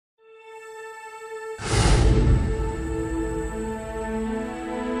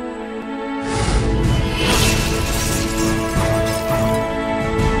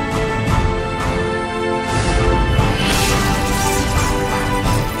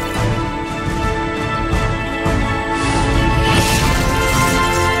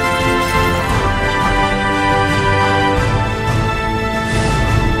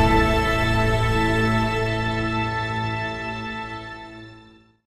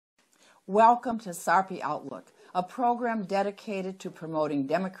Welcome to Sarpy Outlook, a program dedicated to promoting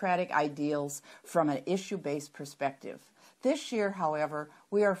democratic ideals from an issue-based perspective. This year, however,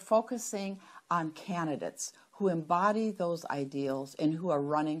 we are focusing on candidates who embody those ideals and who are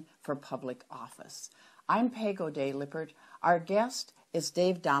running for public office. I'm O'Dea Lippert. Our guest is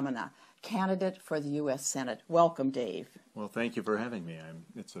Dave Domina, candidate for the U.S. Senate. Welcome, Dave. Well, thank you for having me.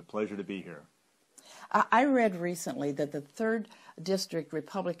 It's a pleasure to be here. I read recently that the 3rd District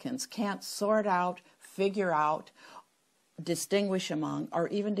Republicans can't sort out, figure out, distinguish among, or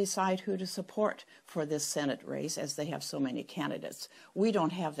even decide who to support for this Senate race, as they have so many candidates. We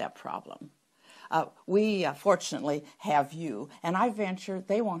don't have that problem. We fortunately have you, and I venture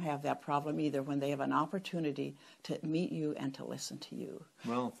they won't have that problem either when they have an opportunity to meet you and to listen to you.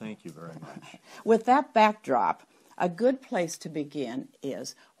 Well, thank you very much. With that backdrop, a good place to begin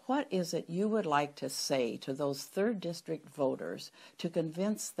is, what is it you would like to say to those 3rd District voters to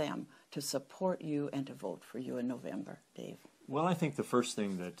convince them to support you and to vote for you in November, Dave? Well, I think the first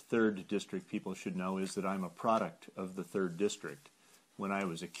thing that 3rd District people should know is that I'm a product of the 3rd District. When I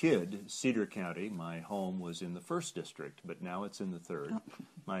was a kid, Cedar County, my home, was in the 1st District, but now it's in the 3rd.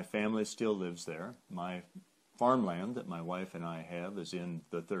 My family still lives there. My farmland that my wife and I have is in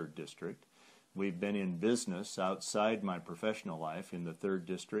the 3rd District. We've been in business outside my professional life in the 3rd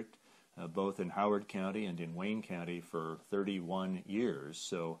District, both in Howard County and in Wayne County for 31 years.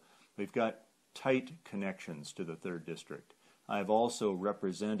 So we've got tight connections to the 3rd District. I've also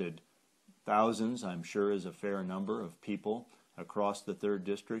represented thousands, I'm sure is a fair number, of people across the 3rd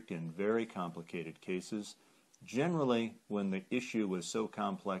District in very complicated cases, generally when the issue was so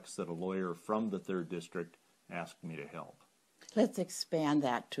complex that a lawyer from the 3rd District asked me to help. Let's expand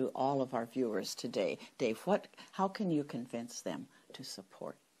that to all of our viewers today. Dave, how can you convince them to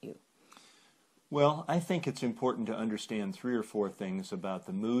support you? Well, I think it's important to understand 3 or 4 things about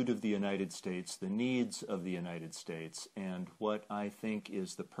the mood of the United States, the needs of the United States, and what I think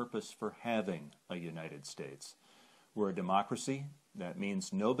is the purpose for having a United States. We're a democracy. That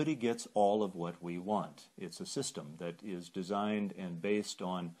means nobody gets all of what we want. It's a system that is designed and based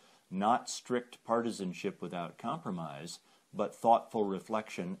on not strict partisanship without compromise, but thoughtful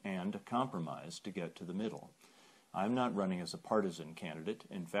reflection and compromise to get to the middle. I'm not running as a partisan candidate.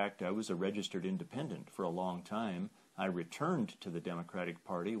 In fact, I was a registered independent for a long time. I returned to the Democratic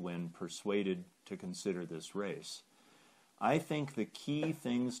Party when persuaded to consider this race. I think the key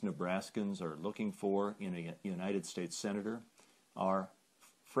things Nebraskans are looking for in a United States Senator are,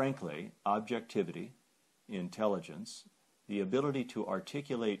 frankly, objectivity, intelligence, the ability to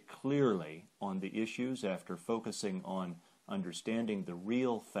articulate clearly on the issues after focusing on understanding the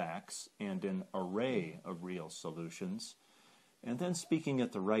real facts and an array of real solutions, and then speaking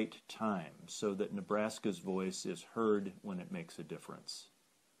at the right time so that Nebraska's voice is heard when it makes a difference.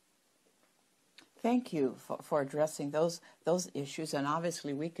 Thank you for addressing those issues, and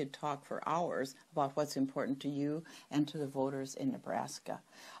obviously we could talk for hours about what's important to you and to the voters in Nebraska.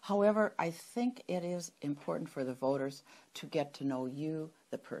 However, I think it is important for the voters to get to know you,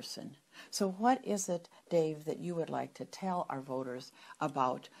 the person. So what is it, Dave, that you would like to tell our voters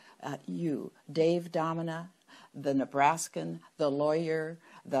about you, Dave Domina, the Nebraskan, the lawyer,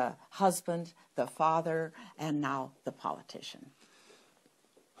 the husband, the father, and now the politician?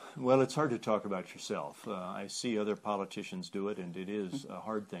 Well, it's hard to talk about yourself. I see other politicians do it, and it is a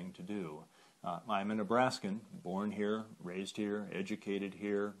hard thing to do. I'm a Nebraskan, born here, raised here, educated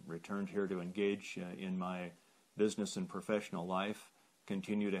here, returned here to engage in my business and professional life,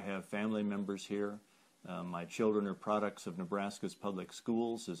 continue to have family members here. My children are products of Nebraska's public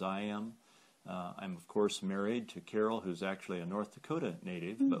schools, as I am. I'm, of course, married to Carol, who's actually a North Dakota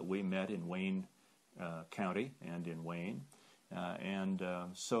native, but we met in Wayne County and in Wayne.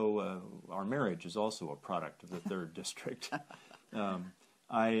 So our marriage is also a product of the 3rd District.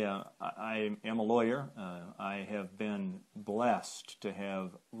 I am a lawyer. I have been blessed to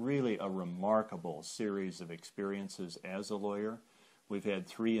have really a remarkable series of experiences as a lawyer. We've had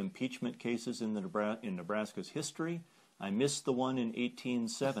 3 impeachment cases in Nebraska's history. I missed the one in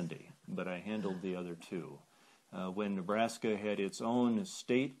 1870, but I handled the other 2. When Nebraska had its own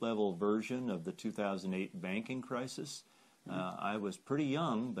state-level version of the 2008 banking crisis, I was pretty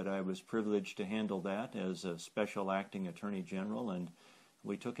young, but I was privileged to handle that as a special acting attorney general, and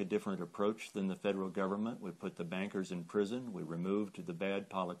we took a different approach than the federal government. We put the bankers in prison, we removed the bad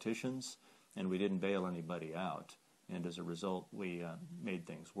politicians, and we didn't bail anybody out. And as a result, we made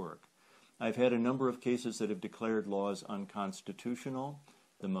things work. I've had a number of cases that have declared laws unconstitutional.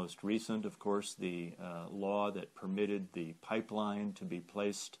 The most recent, of course, the law that permitted the pipeline to be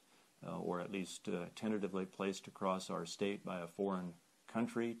placed or at least tentatively placed across our state by a foreign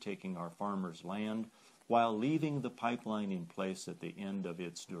country, taking our farmers' land, while leaving the pipeline in place at the end of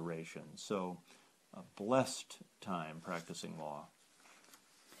its duration. So, a blessed time practicing law.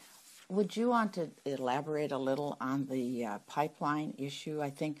 Would you want to elaborate a little on the pipeline issue? I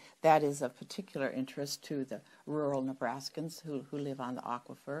think that is of particular interest to the rural Nebraskans who live on the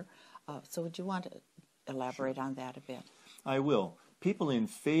aquifer. So would you want to elaborate on that a bit? I will. People in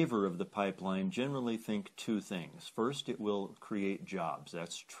favor of the pipeline generally think two things. First, it will create jobs.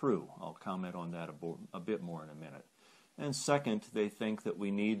 That's true. I'll comment on that a bit more in a minute. And second, they think that we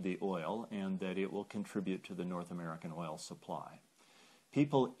need the oil and that it will contribute to the North American oil supply.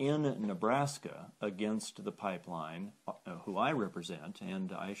 People in Nebraska against the pipeline, who I represent,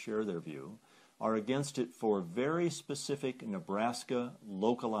 and I share their view, are against it for very specific Nebraska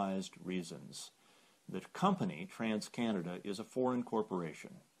localized reasons. The company, TransCanada, is a foreign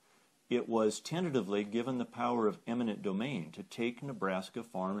corporation. It was tentatively given the power of eminent domain to take Nebraska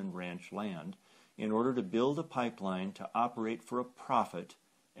farm and ranch land in order to build a pipeline to operate for a profit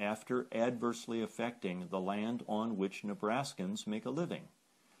after adversely affecting the land on which Nebraskans make a living.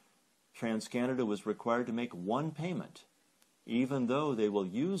 TransCanada was required to make one payment, even though they will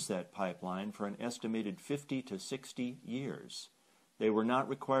use that pipeline for an estimated 50 to 60 years. They were not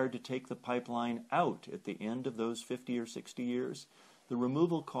required to take the pipeline out at the end of those 50 or 60 years. The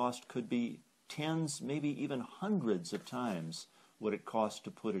removal cost could be tens, maybe even hundreds of times what it cost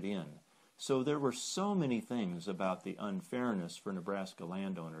to put it in. So there were so many things about the unfairness for Nebraska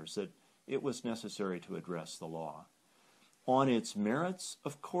landowners that it was necessary to address the law. On its merits,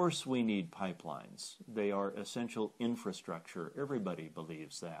 of course we need pipelines. They are essential infrastructure. Everybody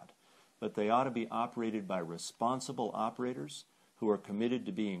believes that. But they ought to be operated by responsible operators who are committed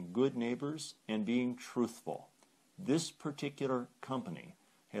to being good neighbors and being truthful. This particular company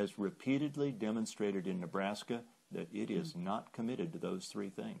has repeatedly demonstrated in Nebraska that it is not committed to those three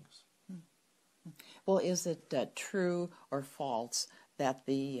things. Well, is it true or false that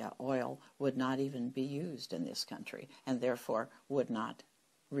the oil would not even be used in this country and therefore would not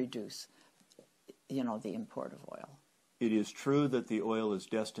reduce, the import of oil? It is true that the oil is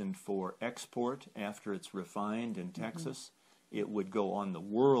destined for export after it's refined in Texas. It would go on the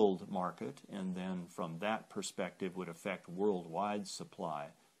world market and then from that perspective would affect worldwide supply,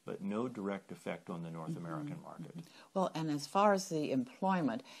 but no direct effect on the North American market. Well, and as far as the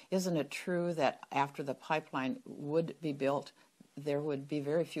employment, isn't it true that after the pipeline would be built, there would be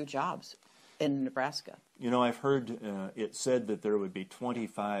very few jobs in Nebraska? I've heard it said that there would be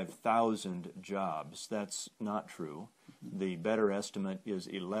 25,000 jobs. That's not true. The better estimate is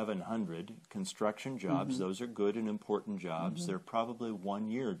 1,100 construction jobs. Those are good and important jobs. They're probably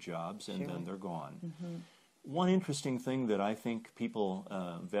one-year jobs, and then they're gone. One interesting thing that I think people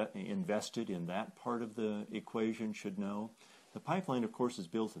invested in that part of the equation should know, the pipeline, of course, is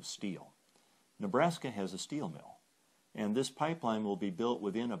built of steel. Nebraska has a steel mill, and this pipeline will be built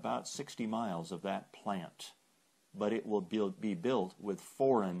within about 60 miles of that plant, but it will be built with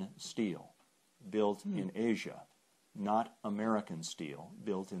foreign steel, built in Asia, not American steel,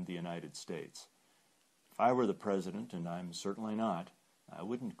 built in the United States. If I were the president, and I'm certainly not, I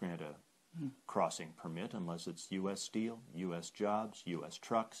wouldn't grant a crossing permit unless it's U.S. steel, U.S. jobs, U.S.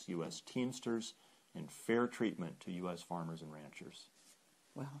 trucks, U.S. Teamsters, and fair treatment to U.S. farmers and ranchers.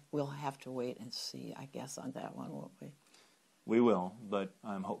 Well, we'll have to wait and see, I guess, on that one, won't we? We will, but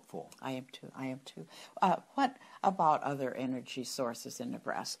I'm hopeful. I am too. What about other energy sources in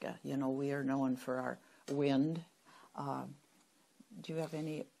Nebraska? We are known for our wind. Do you have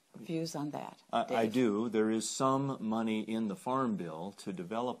any views on that, Dave? I do. There is some money in the Farm Bill to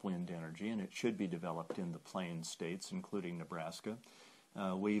develop wind energy, and it should be developed in the Plains states, including Nebraska.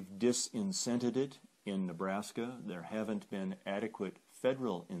 We've disincented it in Nebraska. There haven't been adequate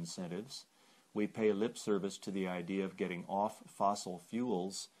federal incentives. We pay lip service to the idea of getting off fossil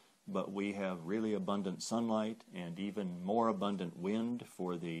fuels, but we have really abundant sunlight and even more abundant wind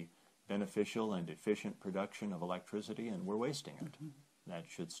for the beneficial and efficient production of electricity, and we're wasting it. That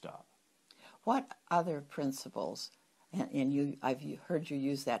should stop. What other principles, and I've heard you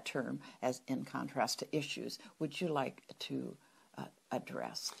use that term as in contrast to issues, would you like to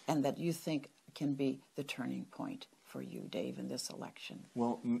address and that you think can be the turning point for you, Dave, in this election?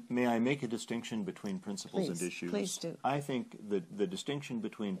 Well, may I make a distinction between principles and issues? Please do. I think the distinction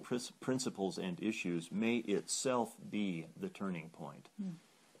between principles and issues may itself be the turning point.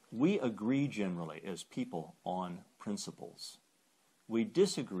 We agree generally as people on principles. We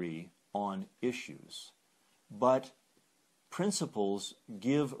disagree on issues, but principles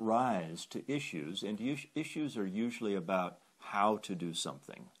give rise to issues, and issues are usually about how to do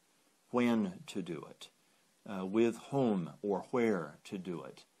something, when to do it. with whom or where to do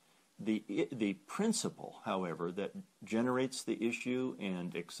it. The principle, however, that generates the issue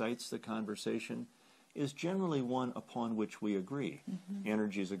and excites the conversation is generally one upon which we agree.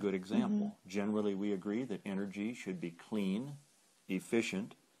 Energy is a good example. Generally, we agree that energy should be clean,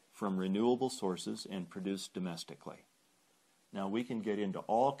 efficient, from renewable sources and produced domestically. Now, we can get into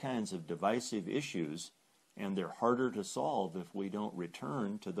all kinds of divisive issues, and they're harder to solve if we don't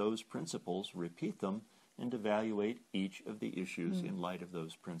return to those principles, repeat them, and evaluate each of the issues in light of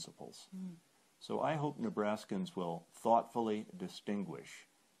those principles. So I hope Nebraskans will thoughtfully distinguish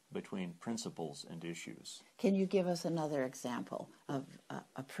between principles and issues. Can you give us another example of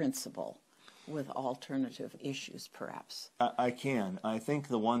a principle with alternative issues, perhaps? I can. I think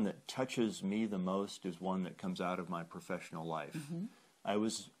the one that touches me the most is one that comes out of my professional life. I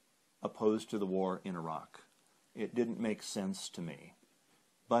was opposed to the war in Iraq. It didn't make sense to me.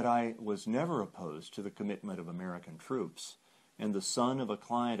 But I was never opposed to the commitment of American troops. And the son of a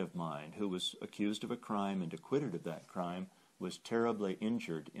client of mine who was accused of a crime and acquitted of that crime was terribly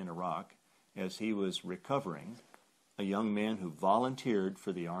injured in Iraq as he was recovering. A young man who volunteered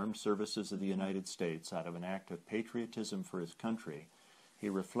for the armed services of the United States out of an act of patriotism for his country. He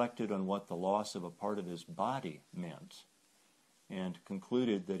reflected on what the loss of a part of his body meant and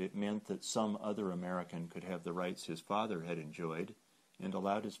concluded that it meant that some other American could have the rights his father had enjoyed and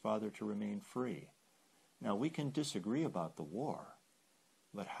allowed his father to remain free. Now, we can disagree about the war,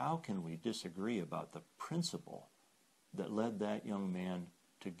 but how can we disagree about the principle that led that young man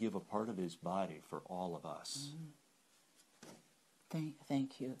to give a part of his body for all of us?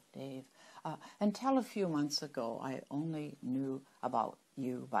 Thank you, Dave. Until a few months ago, I only knew about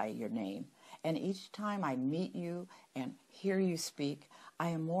you by your name. And each time I meet you and hear you speak, I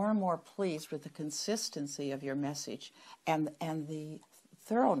am more and more pleased with the consistency of your message and the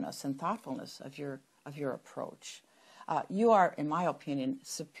thoroughness and thoughtfulness of your approach. You are, in my opinion,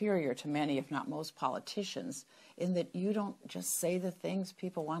 superior to many, if not most, politicians in that you don't just say the things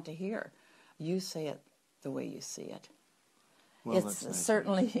people want to hear. You say it the way you see it. Well, it's nice.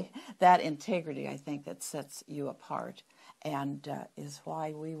 Certainly that integrity, I think, that sets you apart and is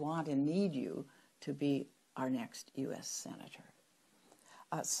why we want and need you to be our next U.S. Senator.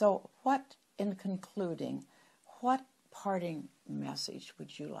 So in concluding, what parting message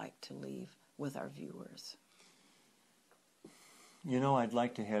would you like to leave with our viewers? You know, I'd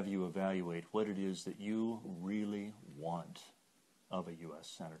like to have you evaluate what it is that you really want of a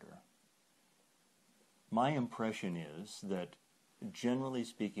U.S. Senator. My impression is that, generally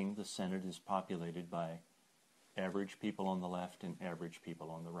speaking, the Senate is populated by average people on the left and average people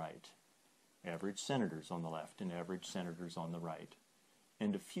on the right. Average senators on the left and average senators on the right.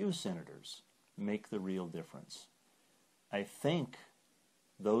 And a few senators make the real difference. I think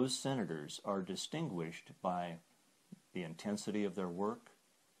those senators are distinguished by the intensity of their work,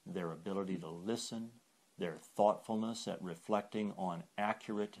 their ability to listen, their thoughtfulness at reflecting on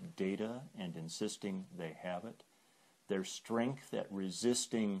accurate data and insisting they have it, their strength at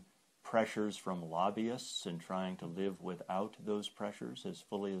resisting pressures from lobbyists and trying to live without those pressures as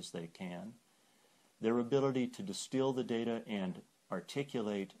fully as they can, their ability to distill the data and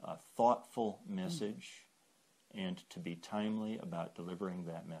articulate a thoughtful message and to be timely about delivering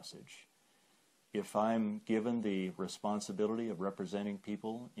that message. If I'm given the responsibility of representing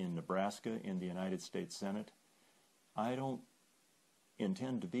people in Nebraska in the United States Senate, I don't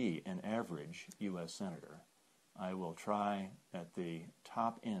intend to be an average U.S. Senator. I will try at the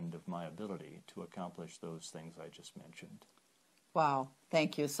top end of my ability to accomplish those things I just mentioned. Wow.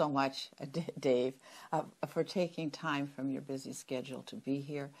 Thank you so much, Dave, for taking time from your busy schedule to be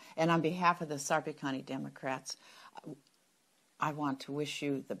here. And on behalf of the Sarpy County Democrats, I want to wish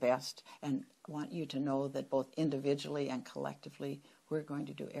you the best and want you to know that both individually and collectively, we're going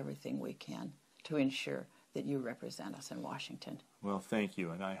to do everything we can to ensure that you represent us in Washington. Well, thank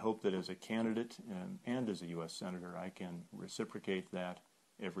you. And I hope that as a candidate and as a U.S. Senator, I can reciprocate that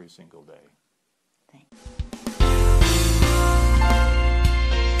every single day. Thanks.